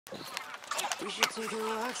We should take a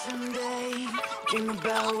walk someday, dream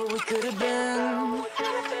about what we could have been.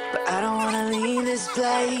 But I don't wanna leave this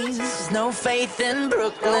place, there's no faith in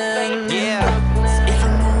Brooklyn. Yeah. If I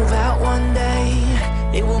move out one day,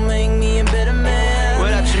 it will make me a better man.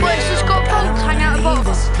 What up, Jamil? Well, it's just got bolts hanging out the bottom.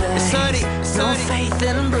 It's hoodie, No faith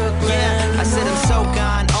in Brooklyn. Yeah, I said I'm so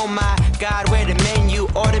gone, oh my God, where the menu?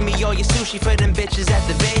 Order me all your sushi for them bitches at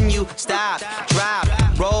the venue. Stop, drop,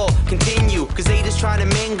 roll, continue, cause they just trying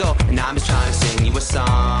to mingle. And I'm just trying to sing you a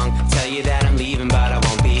song, tell you that I'm leaving but I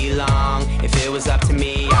won't be long. If it was up to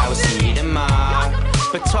me, I would see you tomorrow.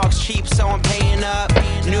 But talk's cheap, so I'm paying up.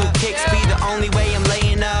 New kicks be the only way I'm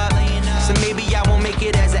laying up. So maybe I won't make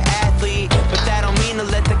it as an athlete, but that don't mean to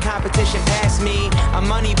let the competition pass me. I'm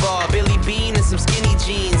Moneyball, Billy Bean, and some skinny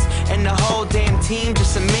jeans, and the whole damn team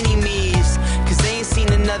just some mini-me's. Cause they ain't seen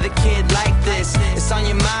another kid like this. It's on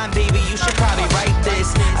your mind, baby, you should probably write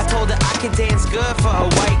this. I told her I could dance good for a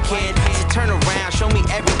white kid, so turn around, show me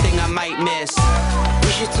everything I might miss.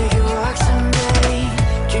 We should take a walk someday,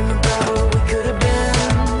 dream about what we could have been.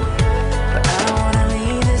 But I don't wanna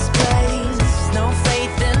leave this place, there's no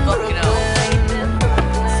faith in Brooklyn.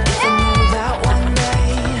 If I move out one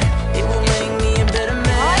day, it will make me a better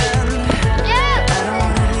man. But I don't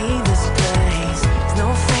wanna leave this place, there's no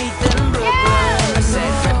faith in Brooklyn. I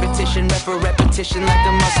said repetition, repetition like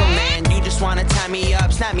a muscle man. You just wanna tie me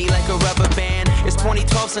up, snap me like a rubber band. It's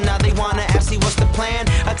 2012, so now they wanna ask me what's the plan.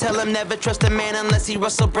 I tell them never trust a man unless he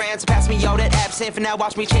Russell Brands. Pass me all that absinthe, for now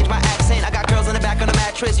watch me change my accent. I got girls on the back of the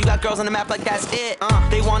mattress, you got girls on the map like that's it.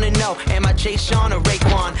 They wanna know, am I Jay Sean or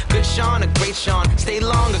Raekwon? Good Sean or great Sean? Stay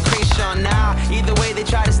long or Krayshawn? Nah, either way they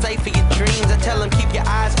try to stifle your dreams. I tell them keep your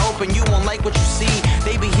eyes open, you won't like what you see.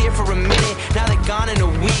 They be here for a minute, now they're gone in a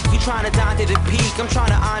week. You trying to Dante the peak, I'm trying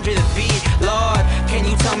to Andre the beat. Lord, can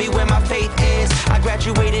you tell me where my faith is? I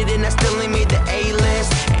graduated and I still ain't made the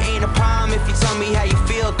A-list. It ain't a problem if you tell me how you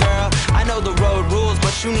feel, girl. I know the road rules,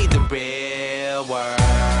 but you need the real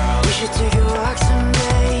world. We should take a walk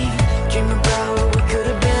someday, dream about what we could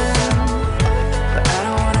have been. But I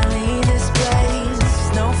don't wanna leave this place,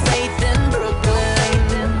 there's no faith in Brooklyn.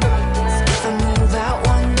 If I move out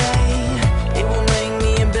one day, it will make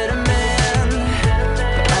me a better man.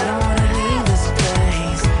 But I don't wanna leave this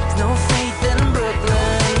place, there's no faith in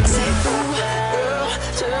Brooklyn. I say, ooh, girl,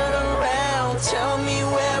 turn around, tell me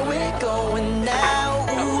where we're going now.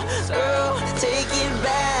 Ooh, girl, take it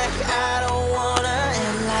back, I don't wanna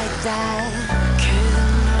end like that.